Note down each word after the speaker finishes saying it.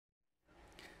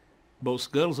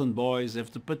Both girls and boys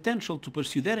have the potential to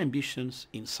pursue their ambitions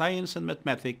in science and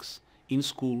mathematics, in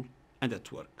school and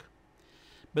at work.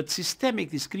 But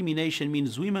systemic discrimination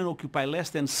means women occupy less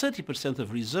than 30%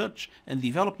 of research and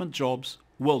development jobs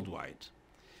worldwide.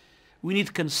 We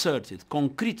need concerted,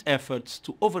 concrete efforts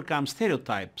to overcome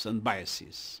stereotypes and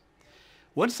biases.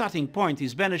 One starting point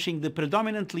is banishing the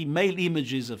predominantly male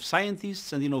images of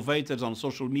scientists and innovators on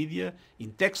social media,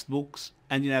 in textbooks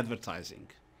and in advertising.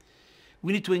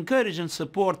 We need to encourage and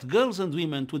support girls and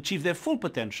women to achieve their full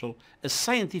potential as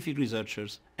scientific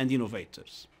researchers and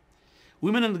innovators.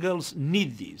 Women and girls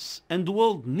need this, and the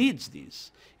world needs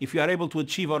this, if we are able to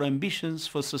achieve our ambitions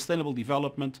for sustainable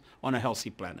development on a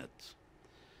healthy planet.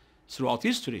 Throughout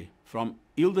history, from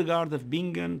Hildegard of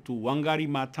Bingen to Wangari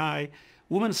Maathai,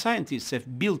 women scientists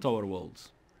have built our world.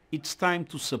 It's time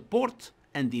to support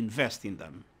and invest in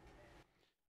them.